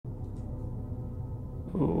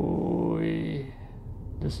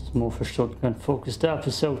This is more for shotgun focused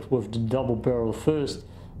episode with the double barrel first,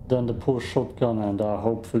 then the pulse shotgun, and I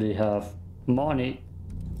hopefully have money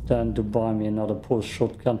then to buy me another pulse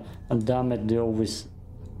shotgun. And damn it, they always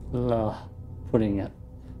putting it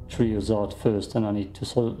trios out first, and I need to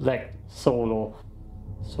select solo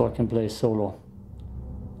so I can play solo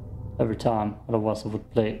every time, otherwise I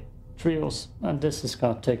would play trios, and this is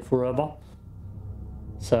gonna take forever.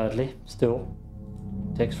 Sadly, still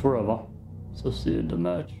takes forever. So see you in the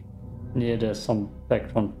match. Yeah, there's some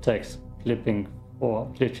background text clipping or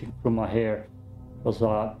glitching through my hair because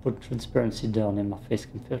I put transparency down in my face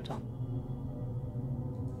cam filter.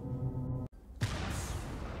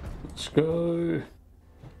 Let's go.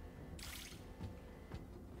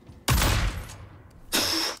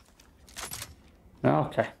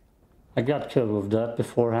 Okay, I got killed with that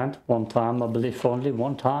beforehand. One time, I believe, only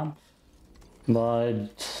one time. But I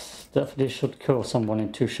definitely should kill someone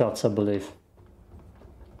in 2 shots, I believe.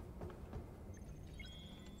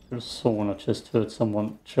 There's someone, I just heard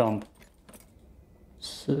someone jump.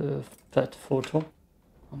 It's a fat photo.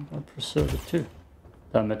 I'm gonna preserve it too.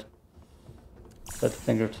 Damn it. Fat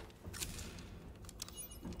fingered.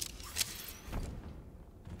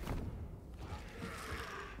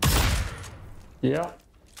 Yeah.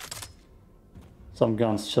 Some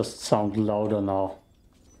guns just sound louder now.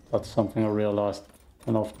 That's something I realized.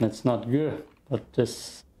 And often it's not good, but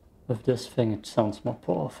this, with this thing, it sounds more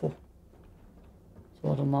powerful.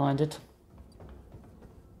 So I don't mind it.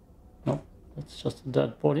 No, that's just a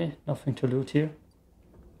dead body. Nothing to loot here.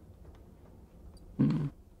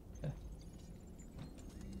 Okay.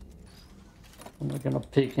 I'm gonna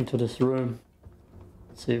peek into this room.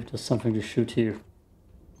 See if there's something to shoot here.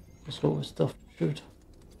 There's always stuff to shoot.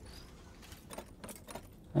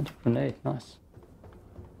 And a grenade, nice.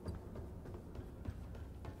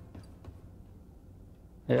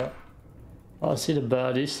 Yeah. I see the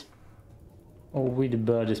baddies. Oh, we the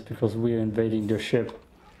baddies because we're invading their ship.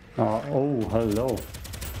 Oh, hello.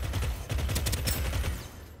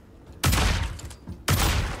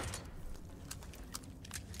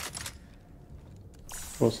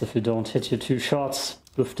 Of course, if you don't hit your 2 shots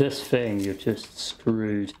with this thing, you're just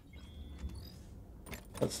screwed.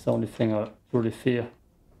 That's the only thing I really fear.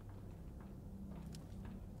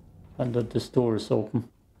 And that this door is open.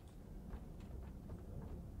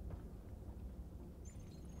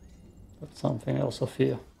 That's something else I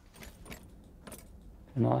fear.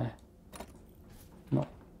 Can I? No.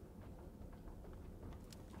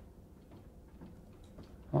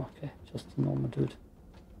 Okay, just a normal dude.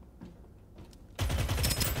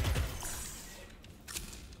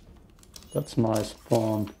 That's my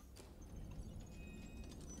spawn.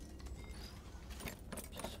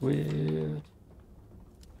 Just weird.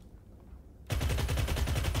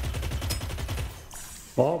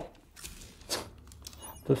 Well.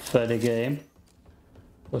 Pathetic game,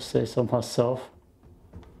 I'll say so myself.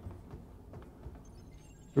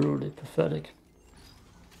 Really pathetic.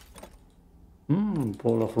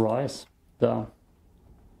 Bowl of rice. Damn.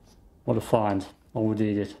 What a find. I would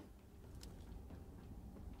eat it.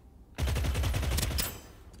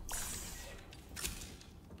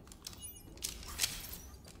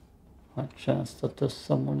 High chance that there's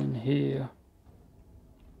someone in here.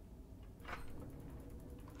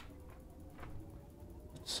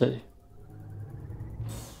 See.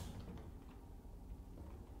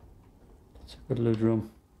 That's a good loot room.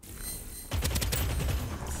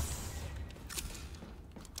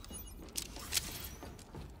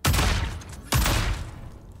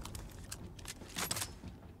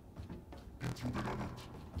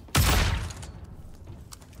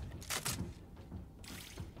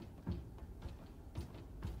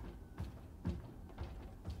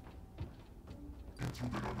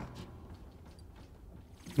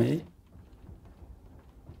 Me?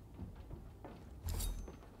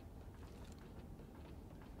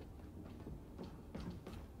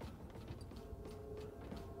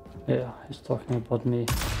 Yeah, he's talking about me.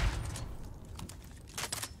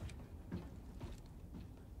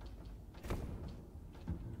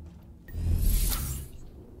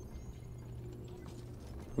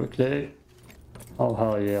 Quickly. Oh,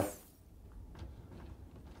 hell yeah.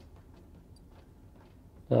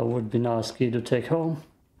 That would be nice key to take home.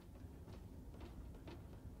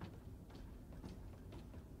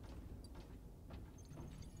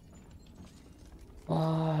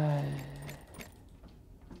 I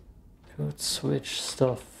could switch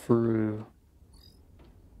stuff through.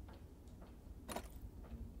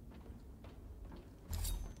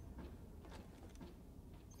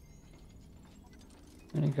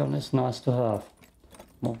 Minigun is nice to have.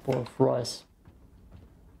 More bowl of rice.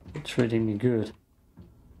 You're treating me good.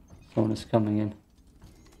 Someone is coming in.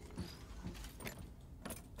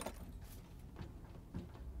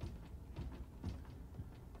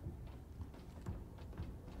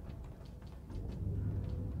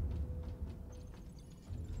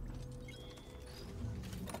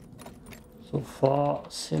 So far,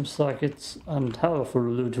 seems like it's a hell of a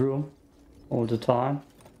loot room all the time.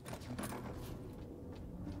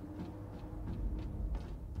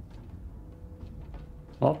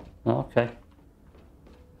 Oh, okay.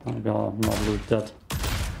 I'm gonna not loot that.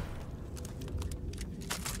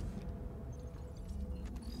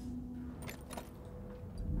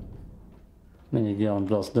 Minigun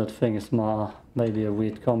plus that thing is maybe a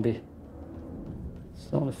weird combi. It's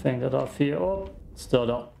the only thing that I fear. Oh, stood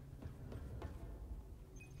up.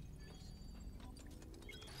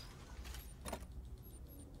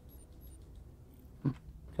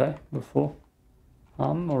 Okay, before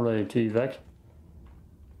I'm ready to evac.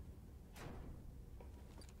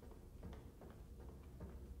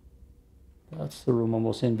 That's the room I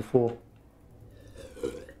was in before.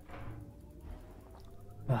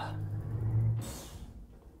 Ah.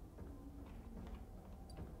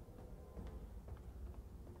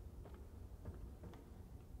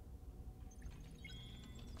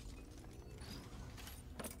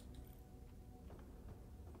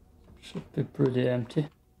 Should be pretty empty.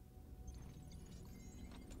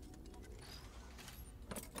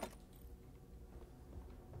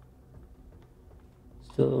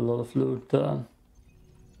 Still a lot of loot. You're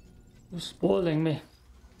spoiling me.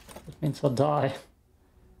 That means I die.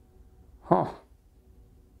 Huh.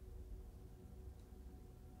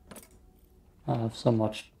 I have so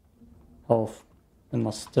much health in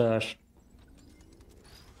my stash.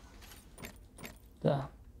 The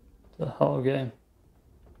whole game.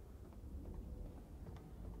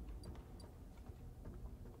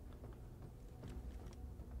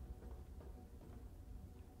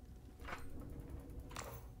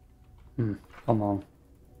 Come on.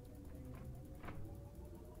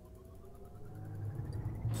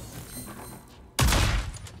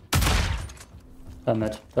 Damn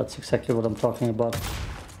it, that's exactly what I'm talking about.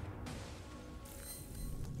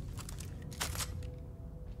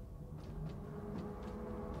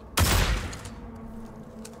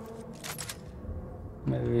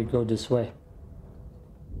 Maybe we go this way.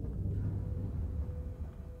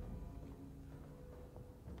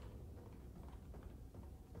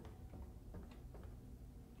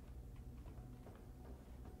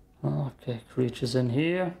 Okay, creatures in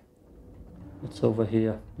here. What's over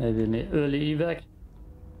here? Maybe an early evac?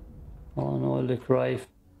 Oh, an oily grave.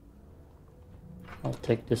 I'll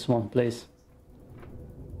take this one, please.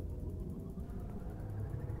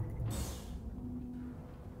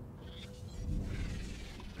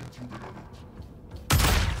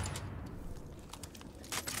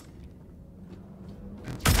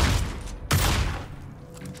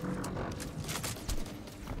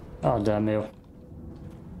 Oh, damn you.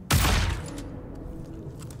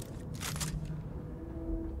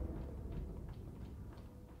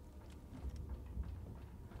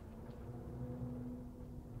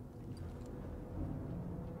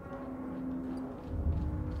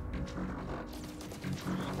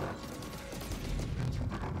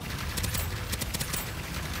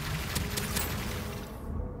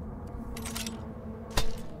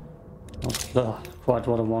 Quite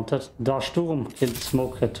what I wanted. Der Sturm killed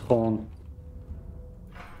Smoke-Retron.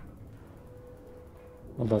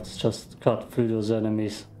 Well, let's just cut through those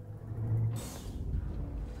enemies.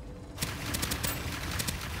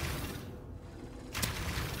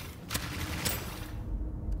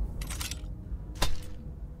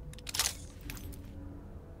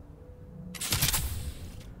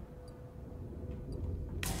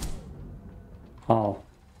 Oh.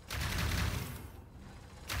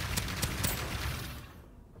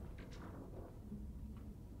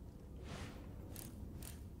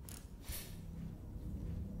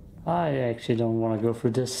 I actually don't want to go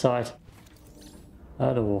through this side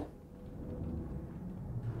at all.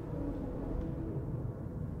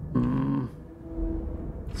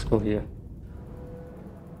 Let's go here.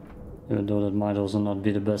 Even though that might also not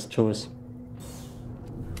be the best choice.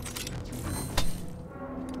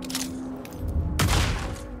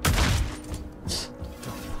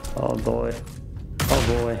 Oh boy. Oh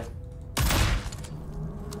boy.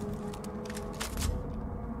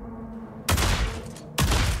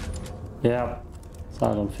 Yeah,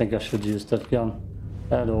 so I don't think I should use that gun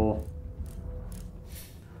at all.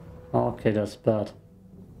 Okay, that's bad.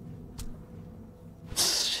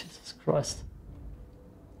 Jesus Christ.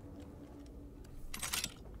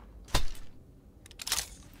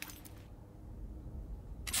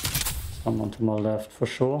 Someone to my left for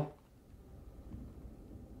sure.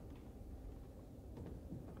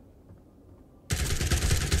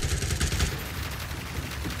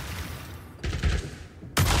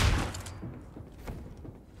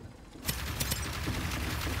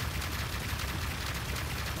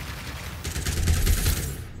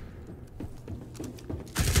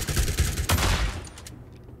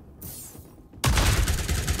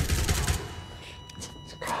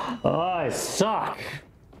 Oh, I suck.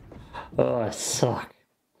 Oh, I suck.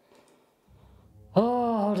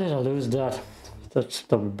 Oh, how did I lose that? That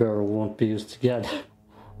double barrel won't be used again.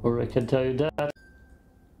 Or I can tell you that.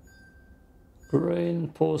 Green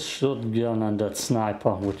pulse shotgun and that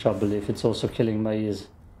sniper, which I believe it's also killing my ears.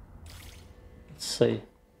 Let's see.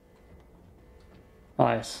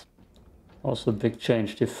 Nice. Also big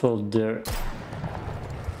change, they filled their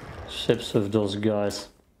ships with those guys.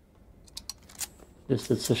 This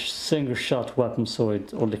is a single shot weapon, so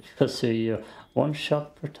it only gives you one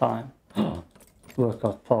shot per time.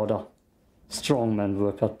 Workout powder. Strongman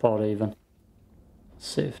workout powder even.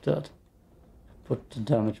 Save that. Put the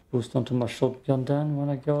damage boost onto my shotgun then when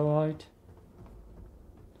I go right.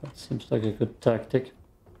 That seems like a good tactic.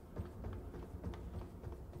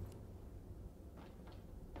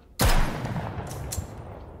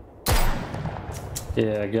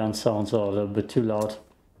 Yeah, gun sounds are a little bit too loud.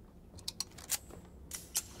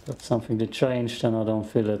 That's something they changed and I don't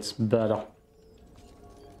feel it's better.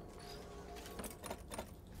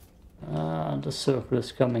 And the circle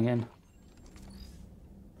is coming in.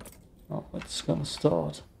 Oh, it's gonna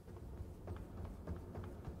start.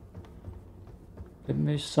 Give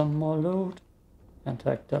me some more loot. Can't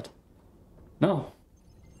take that. No.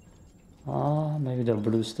 Ah, maybe there's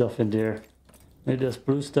blue stuff in there. Maybe there's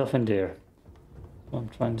blue stuff in there. What I'm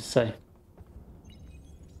trying to say.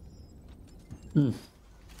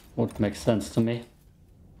 Would make sense to me.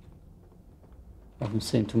 I haven't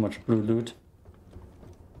seen too much blue loot.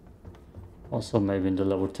 Also maybe in the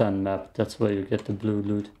level 10 map, that's where you get the blue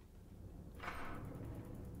loot.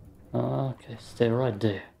 Okay, stay right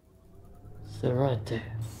there. Stay right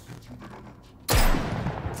there.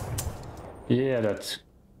 Yeah, that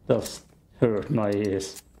does hurt my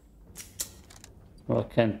ears. Well,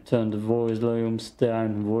 I can't turn the volumes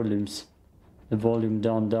down, the volume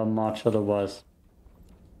down that much otherwise.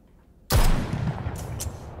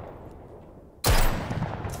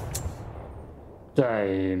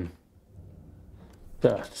 Damn.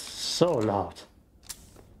 That's so loud.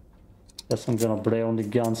 Guess I'm gonna play on the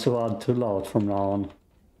gun so hard too loud from now on.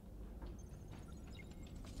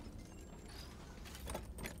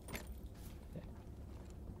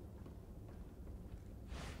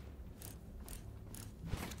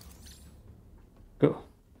 Go.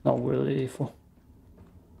 Not really evil.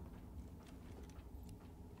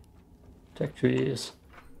 Protect your ears.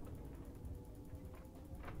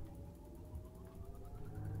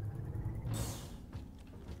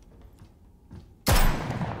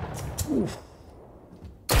 Oof.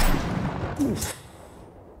 Oof.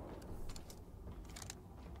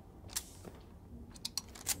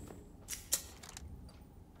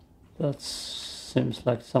 That seems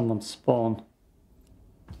like someone spawned.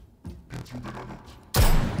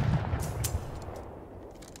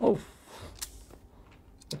 Oh,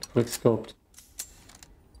 quick scoped.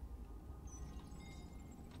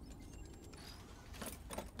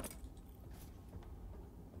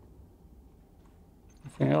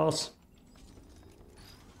 Anything else?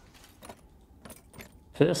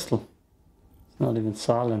 Pistol. It's not even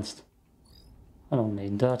silenced. I don't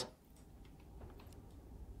need that.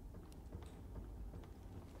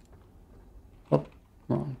 Oh,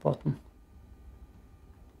 wrong button.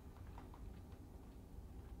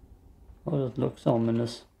 Oh, that looks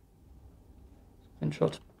ominous.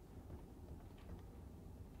 Screenshot.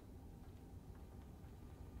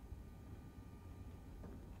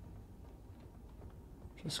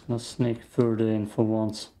 Just gonna sneak further in for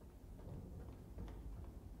once.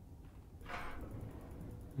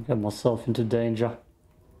 Get myself into danger.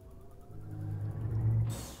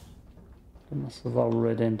 Get myself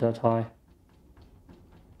already in that high.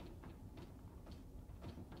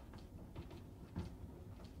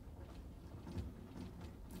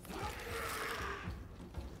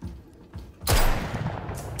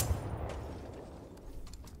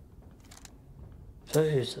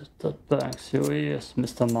 Jesus, that bangs your ears,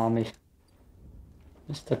 Mr. Mommy.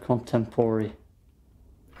 Mr. Contemporary.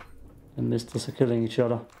 The misters are killing each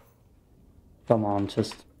other. Come on,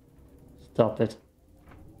 just stop it.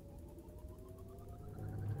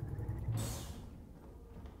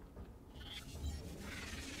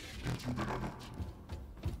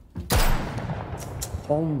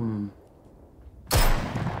 Boom.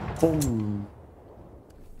 Boom.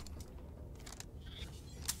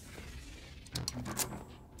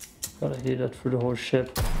 Gotta hear that through the whole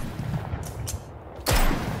ship.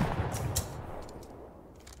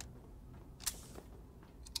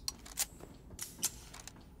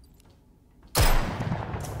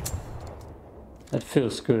 It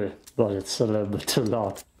feels good, but it's a little bit too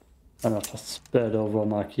loud. And I just sped over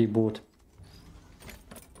my keyboard.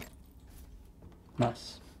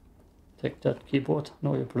 Nice. Take that keyboard,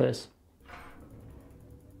 know your place.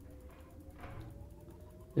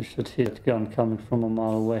 You should hear that gun coming from a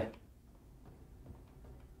mile away.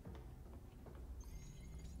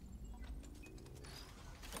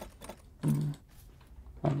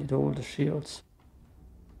 I need all the shields.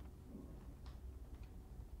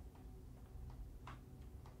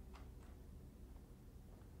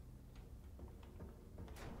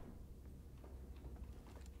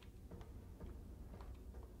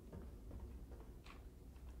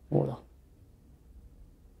 Water.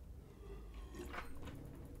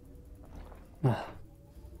 Ah.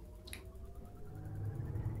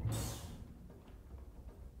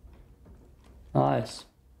 Nice.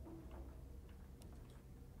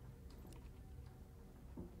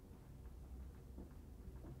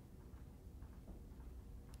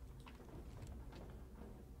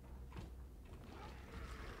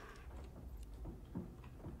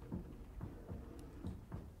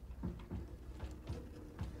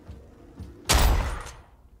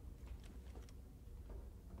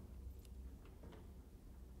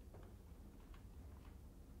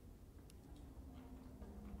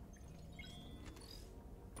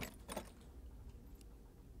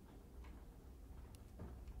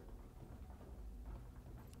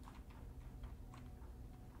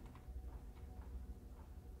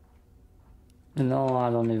 No, I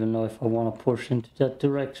don't even know if I want to push into that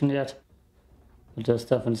direction yet. But there's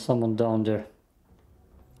definitely someone down there.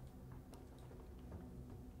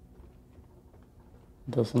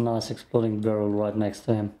 There's a nice exploding barrel right next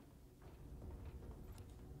to him.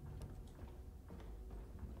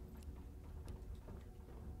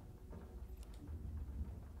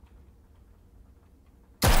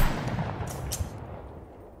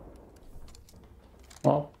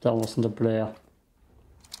 Oh, that wasn't a player.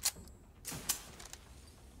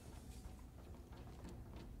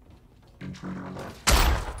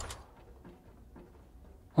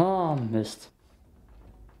 Ah, missed.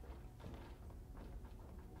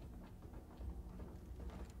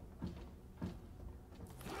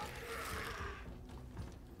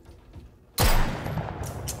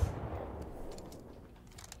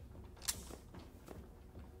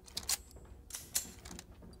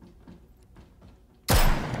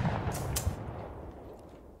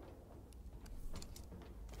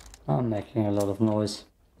 I'm making a lot of noise.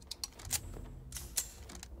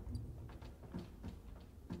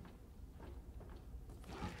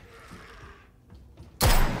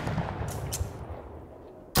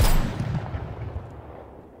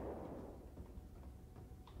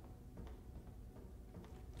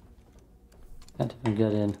 Can't even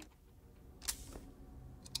get in.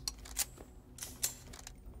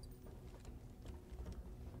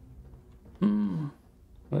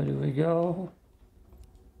 Where do we go?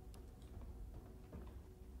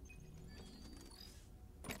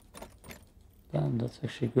 Damn, that's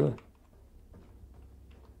actually good.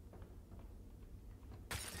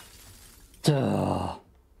 Duh.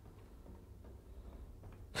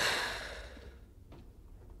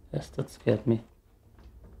 Yes, that scared me.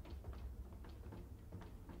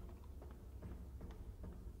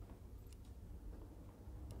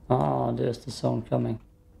 Ah, there's the sound coming.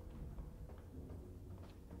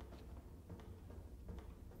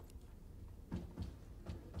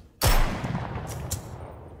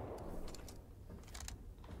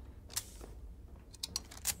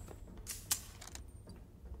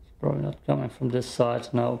 Probably not coming from this side,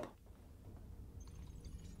 nope.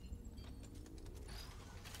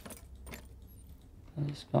 And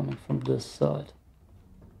he's coming from this side.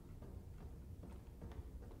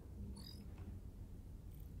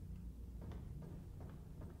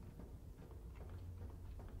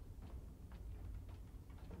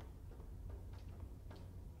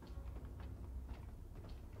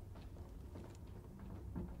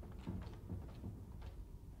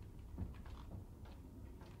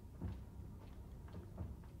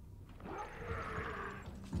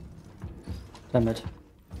 Damn it.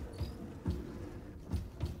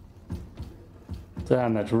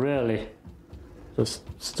 Damn it, really? Just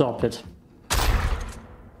stop it.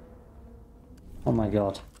 Oh my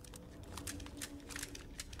god.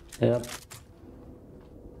 Yep.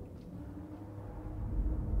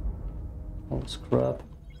 Oh, scrap.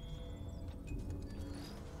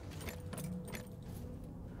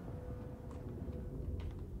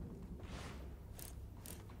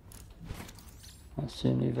 I see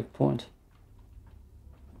an evac point.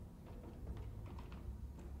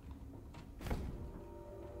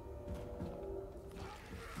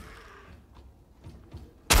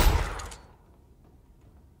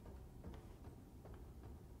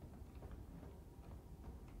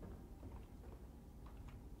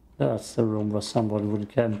 That's the room where somebody would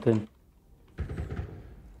camp in.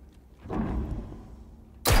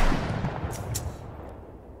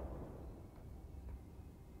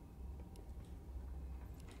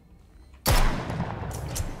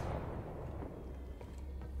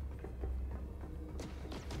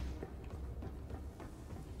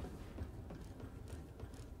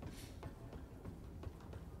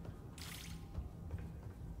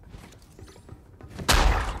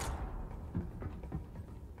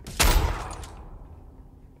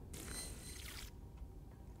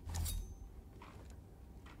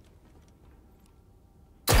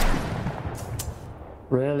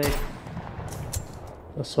 Really?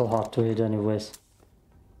 They're so hard to hit anyways.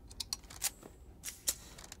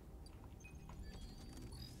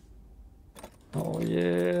 Oh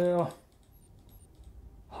yeah.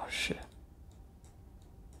 Oh shit.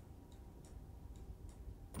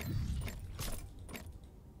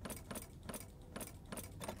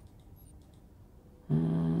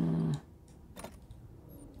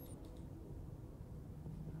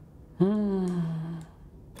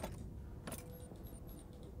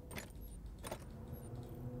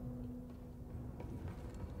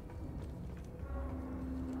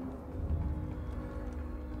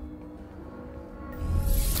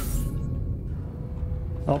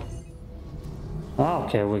 Oh. Ah,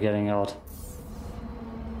 okay, we're getting out.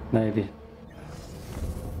 Maybe.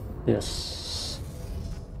 Yes.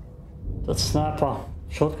 That sniper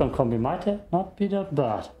shotgun combi might not be that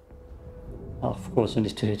bad. Of course, you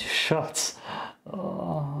need to hit your shots.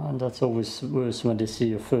 And that's always worse when they see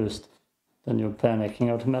you first. Then you're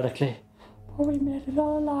panicking automatically. Oh, we made it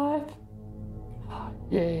all alive.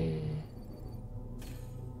 Yay.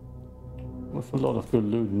 With a lot of good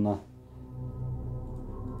loot now.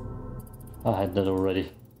 I had that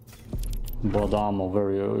already. Bought armor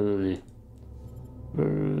very early.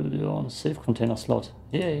 Very early on. Save container slot.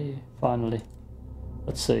 Yay, finally.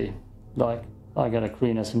 Let's see. Like, I got a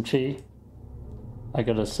green SMG. I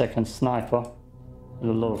got a second sniper. And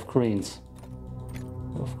a lot of greens.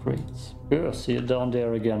 A lot of greens. Yeah, see you down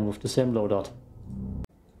there again with the same loadout.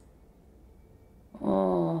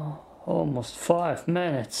 Oh, almost 5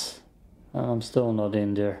 minutes. And I'm still not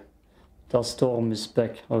in there. Das Storm is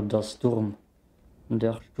back, or Das Sturm.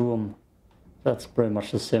 Der Sturm. That's pretty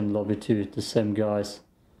much the same lobby too, the same guys.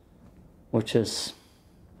 Which is,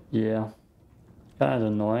 yeah, kind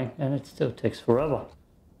of annoying, and it still takes forever.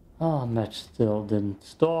 Ah, match still didn't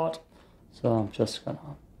start, so I'm just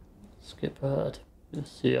gonna skip ahead.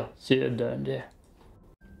 See you down there.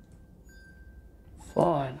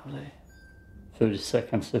 Finally. 30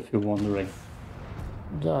 seconds if you're wondering.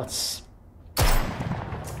 That's...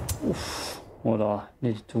 Oof, what I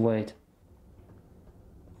needed to wait.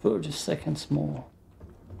 30 seconds more.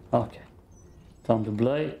 Okay. Time to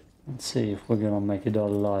play and see if we're gonna make it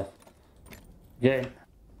out alive. Again.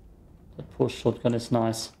 That push shotgun is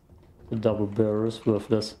nice. The double barrel is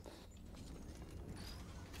worthless.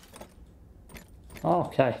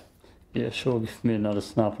 Okay. Yeah, sure, give me another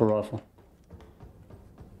sniper rifle.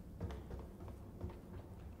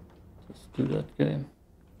 Let's do that game.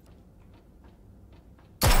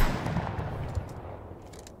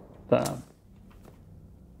 Bam.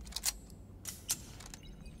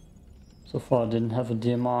 So far I didn't have a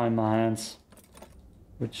DMR in my hands,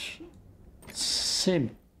 which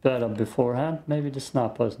seemed better beforehand. Maybe the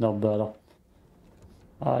sniper is not better.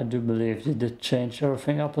 I do believe they did change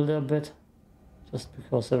everything up a little bit, just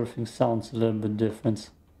because everything sounds a little bit different.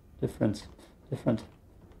 Okay,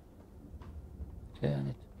 I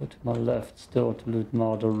need to go to my left still to loot my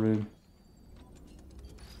other room.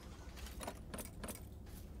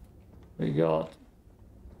 We got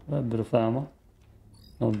a little bit of ammo.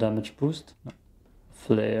 No damage boost. No.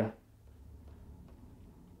 Flare.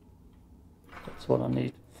 That's what I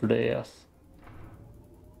need. Flares.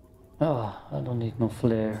 Ah, I don't need no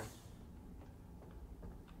flare.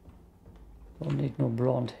 Don't need no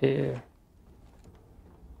blonde hair.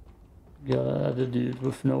 Got an attitude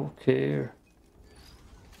with no care.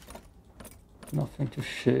 Nothing to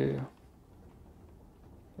share.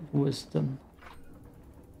 But wisdom.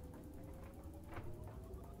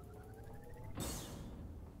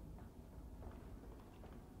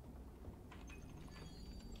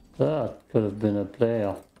 That could have been a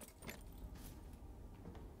player.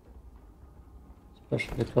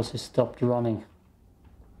 Especially because he stopped running.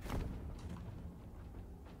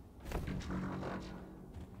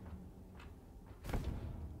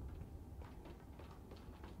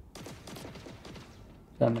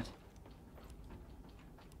 Damn it.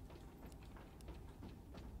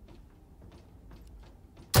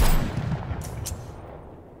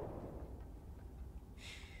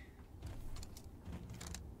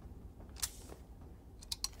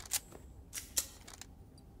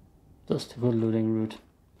 Just a good looting route.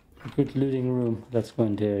 A good looting room. Let's go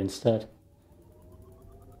in there instead.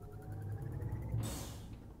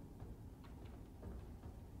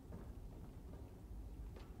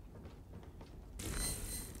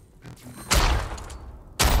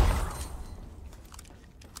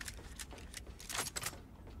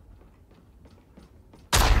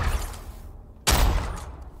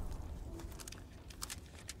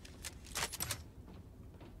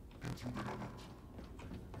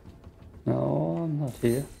 No, I'm not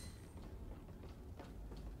here.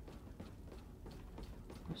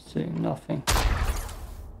 Seeing nothing.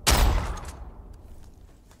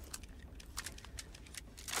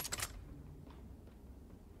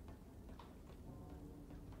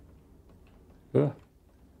 Good.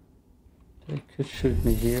 They could shoot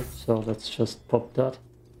me here, so let's just pop that.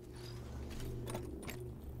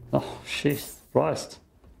 Oh, jeez, Christ.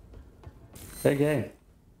 Big game.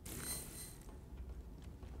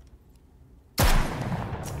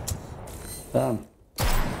 Damn.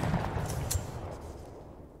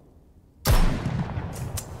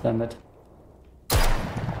 Damn it.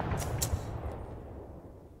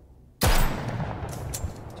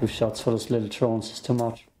 Two shots for those little drones is too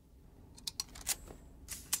much.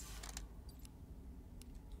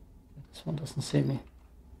 This one doesn't see me.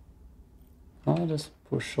 Oh, this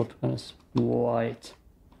push shotgun is white.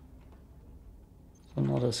 So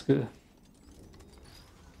not as good.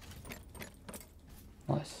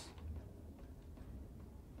 Nice.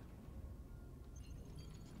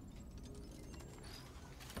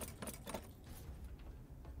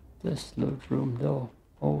 This loot room though,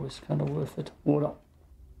 always kind of worth it. Water.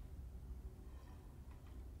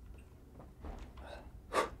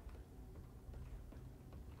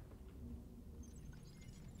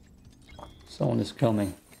 Someone is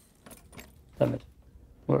coming. Damn it.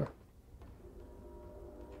 Where?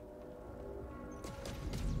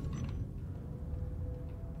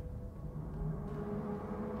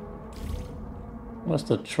 What's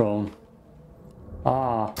the drone?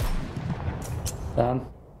 Ah. Damn.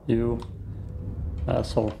 You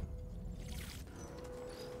asshole.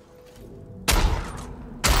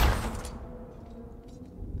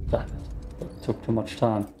 Damn it. It took too much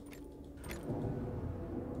time.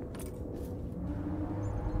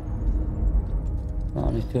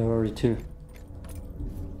 I need to hurry too.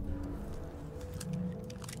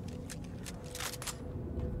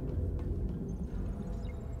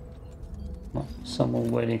 Well, someone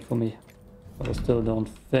waiting for me. But I still don't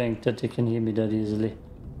think that they can hear me that easily.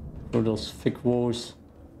 Through those thick walls.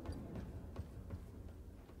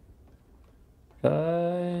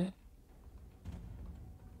 Okay.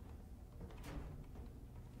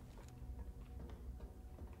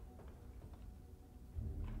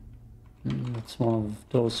 It's one of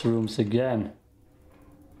those rooms again.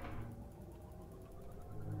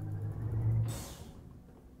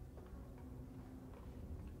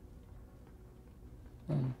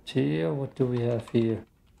 And here, what do we have here?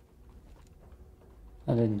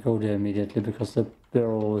 I didn't go there immediately because the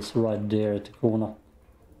barrel is right there at the corner.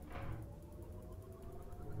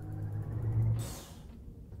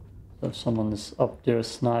 So someone is up there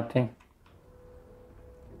sniping.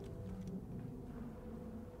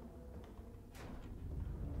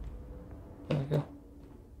 There we go.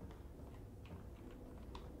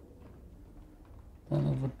 Then I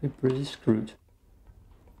would be pretty screwed.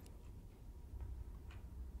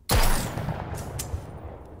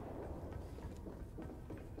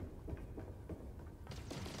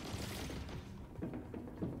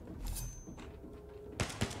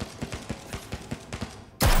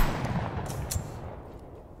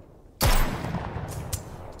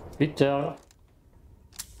 Peter.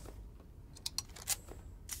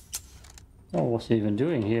 Oh, what's he even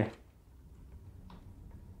doing here?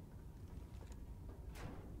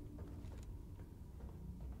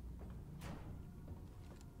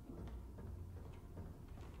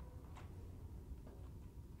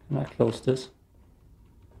 Can I close this?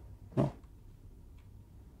 No.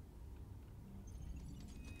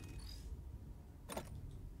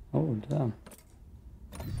 Oh, damn.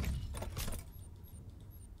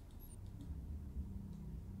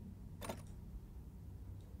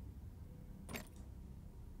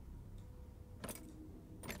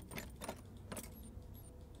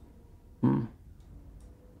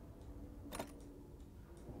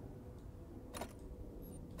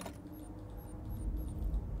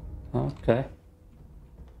 Okay.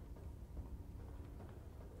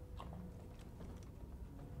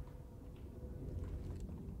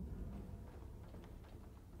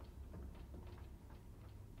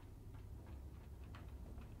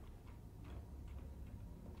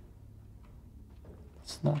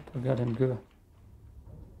 Sniper got him good.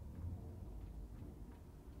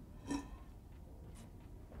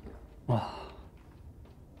 Wow.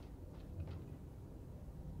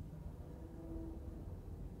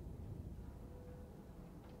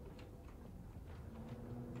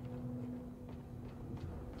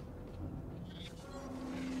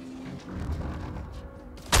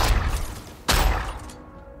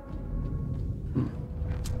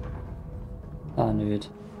 I knew it.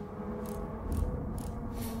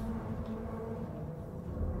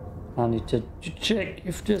 I need to check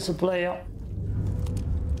if there's a player.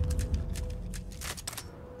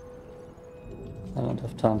 I don't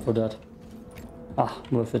have time for that. Ah,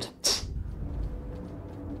 worth it.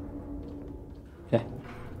 Okay.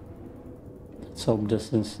 Let's hope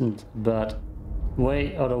this isn't a bad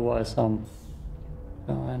way, otherwise I'm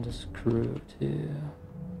kind of screwed here.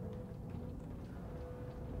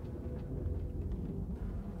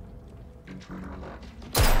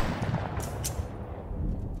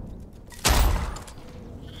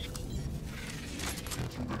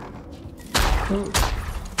 Ooh.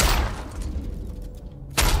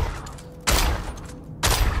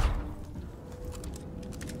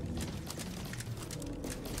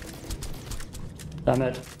 Damn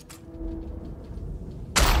it.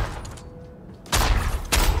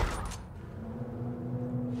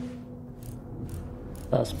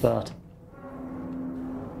 That's bad.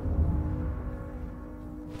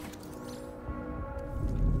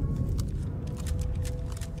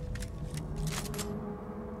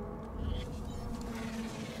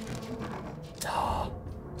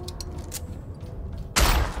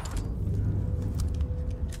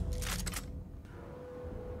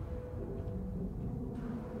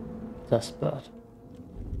 That's bad.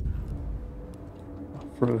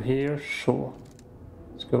 Through here, sure.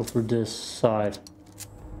 Let's go through this side.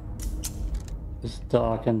 It's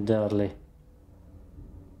dark and deadly.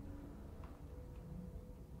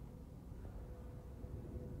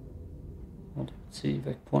 I don't see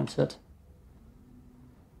back points at.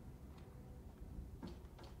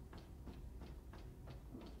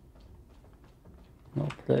 No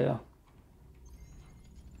player.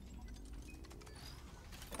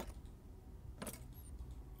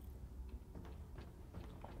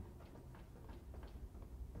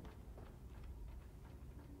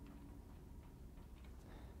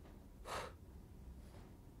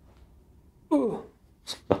 Ooh.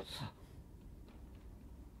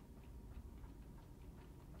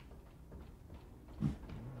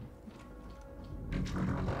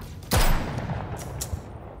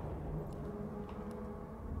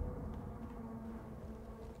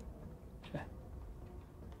 Okay.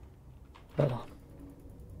 Better.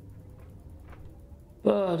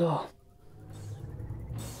 Better.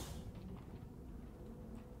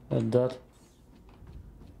 And that.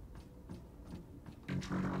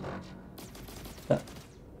 Yeah.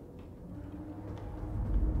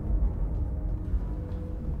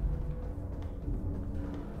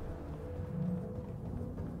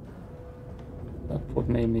 That put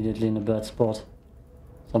me immediately in a bad spot.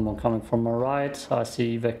 Someone coming from my right, I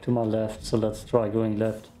see back to my left, so let's try going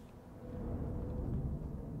left.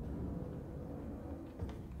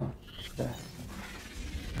 Okay.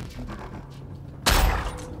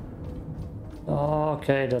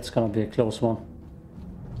 Okay, that's gonna be a close one.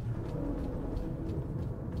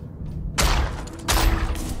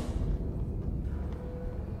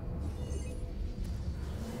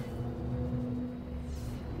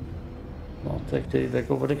 I'll take the back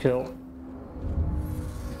over the kill.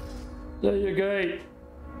 There you go.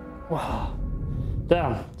 Wow.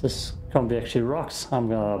 Damn, this can be actually rocks. I'm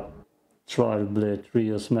gonna try to play a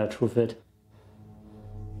trios match with it.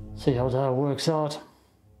 See how that works out.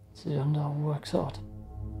 See how that works out.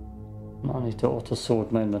 I need to auto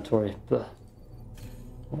sort my inventory, but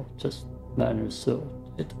or just manual sort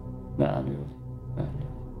it. Manually.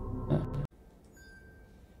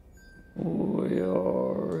 We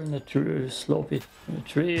are in a tree sloppy. The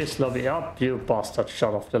tree is sloppy up, you bastard,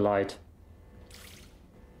 shut off the light.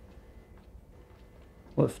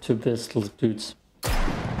 With two pistol dudes.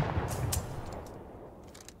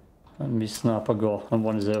 And me sniper go, and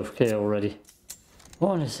one is AFK already.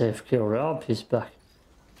 One is AFK already, up, he's back.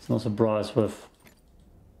 It's no surprise with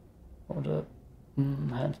or the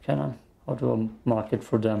hand cannon. How do I mark it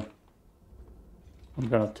for them? I'm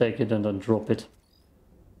gonna take it and then drop it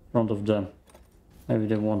in front of them. Maybe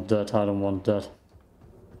they want that, I don't want that.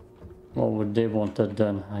 Why would they want that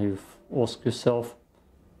then? You've asked yourself.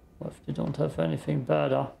 What if they don't have anything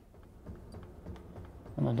better?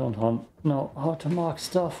 And I don't know how to mark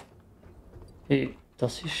stuff. Hey,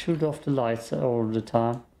 does he shoot off the lights all the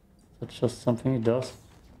time? That's just something he does.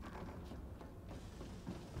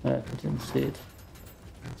 Yeah, I didn't see it.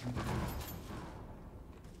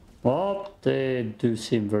 Well, they do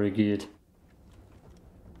seem very good.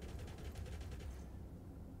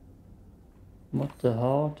 What the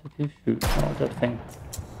hell did he shoot? Oh, that thing.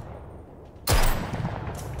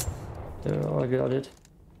 There, I got it.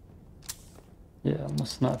 Yeah, I'm a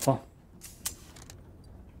sniper.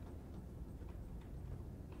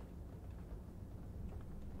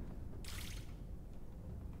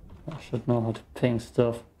 I should know how to ping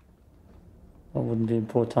stuff. That wouldn't be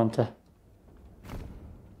important.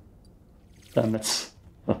 Damn it.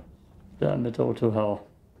 Damn it, all to hell.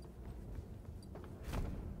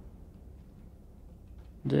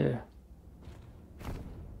 there.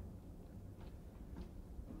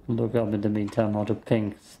 Look up in the meantime how to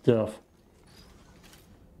ping stuff.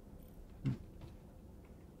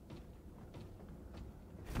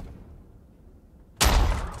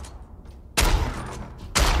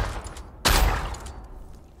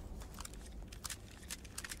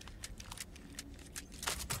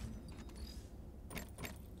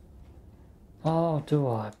 How do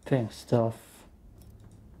I ping stuff?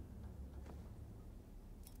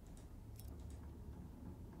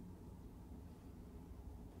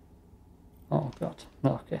 Oh god,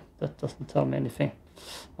 okay, that doesn't tell me anything.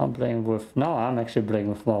 I'm playing with, no, I'm actually playing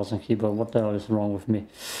with mouse and keyboard. What the hell is wrong with me?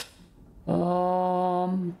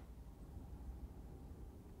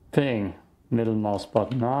 Ping, middle mouse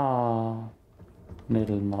button,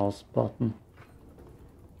 middle mouse button.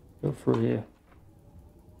 Go through here.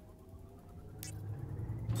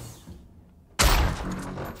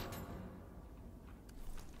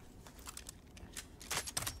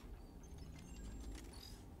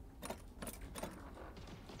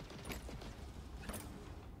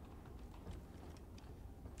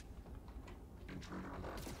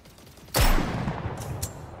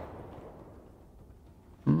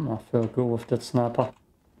 I feel good with that sniper.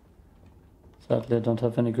 Sadly I don't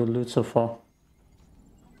have any good loot so far.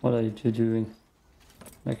 What are you two doing?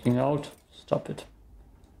 Making out? Stop it.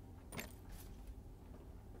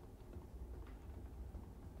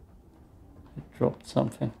 I dropped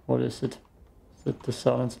something. What is it? Is it the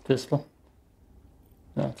silenced pistol?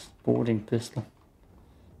 That's boarding pistol.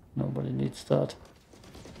 Nobody needs that.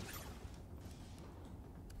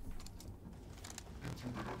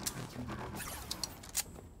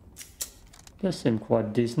 They seem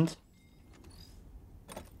quite decent.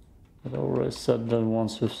 But I already said that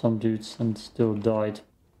once with some dudes and still died.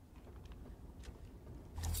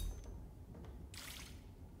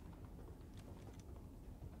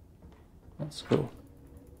 Let's go.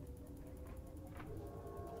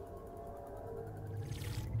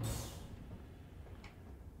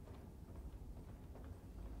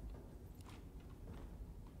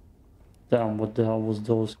 Damn, what the hell was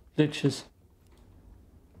those glitches?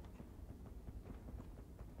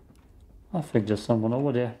 I think there's someone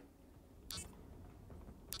over there.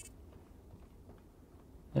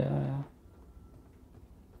 Yeah.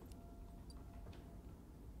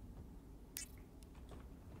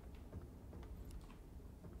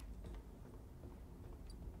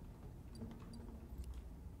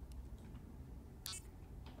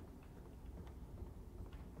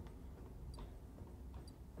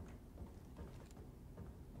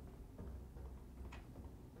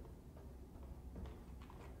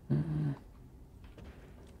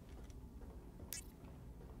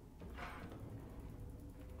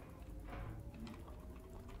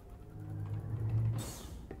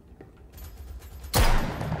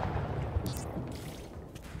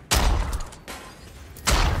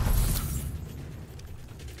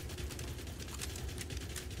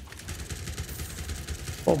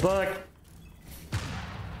 Fall back.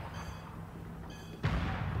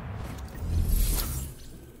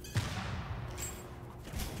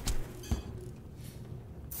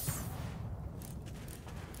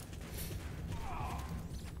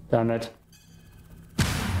 Damn it.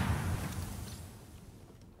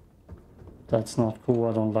 That's not cool,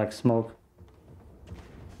 I don't like smoke.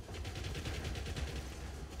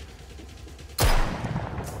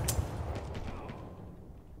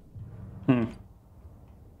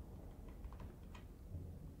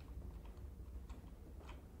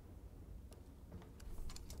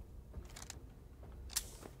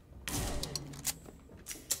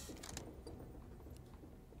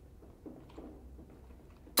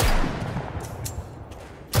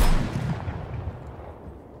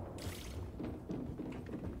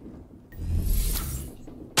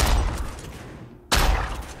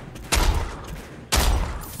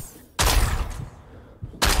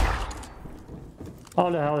 How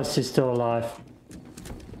the hell is he still alive?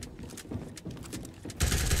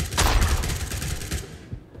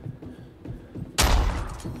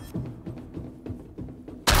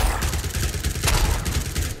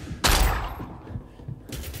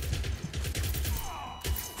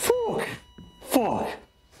 Fuck!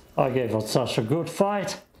 I gave it such a good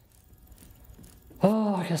fight.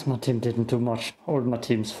 Oh, I guess my team didn't do much. All my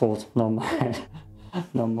team's fault, not mine.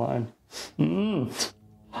 Not mine.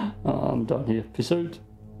 I'm done here. Peace out.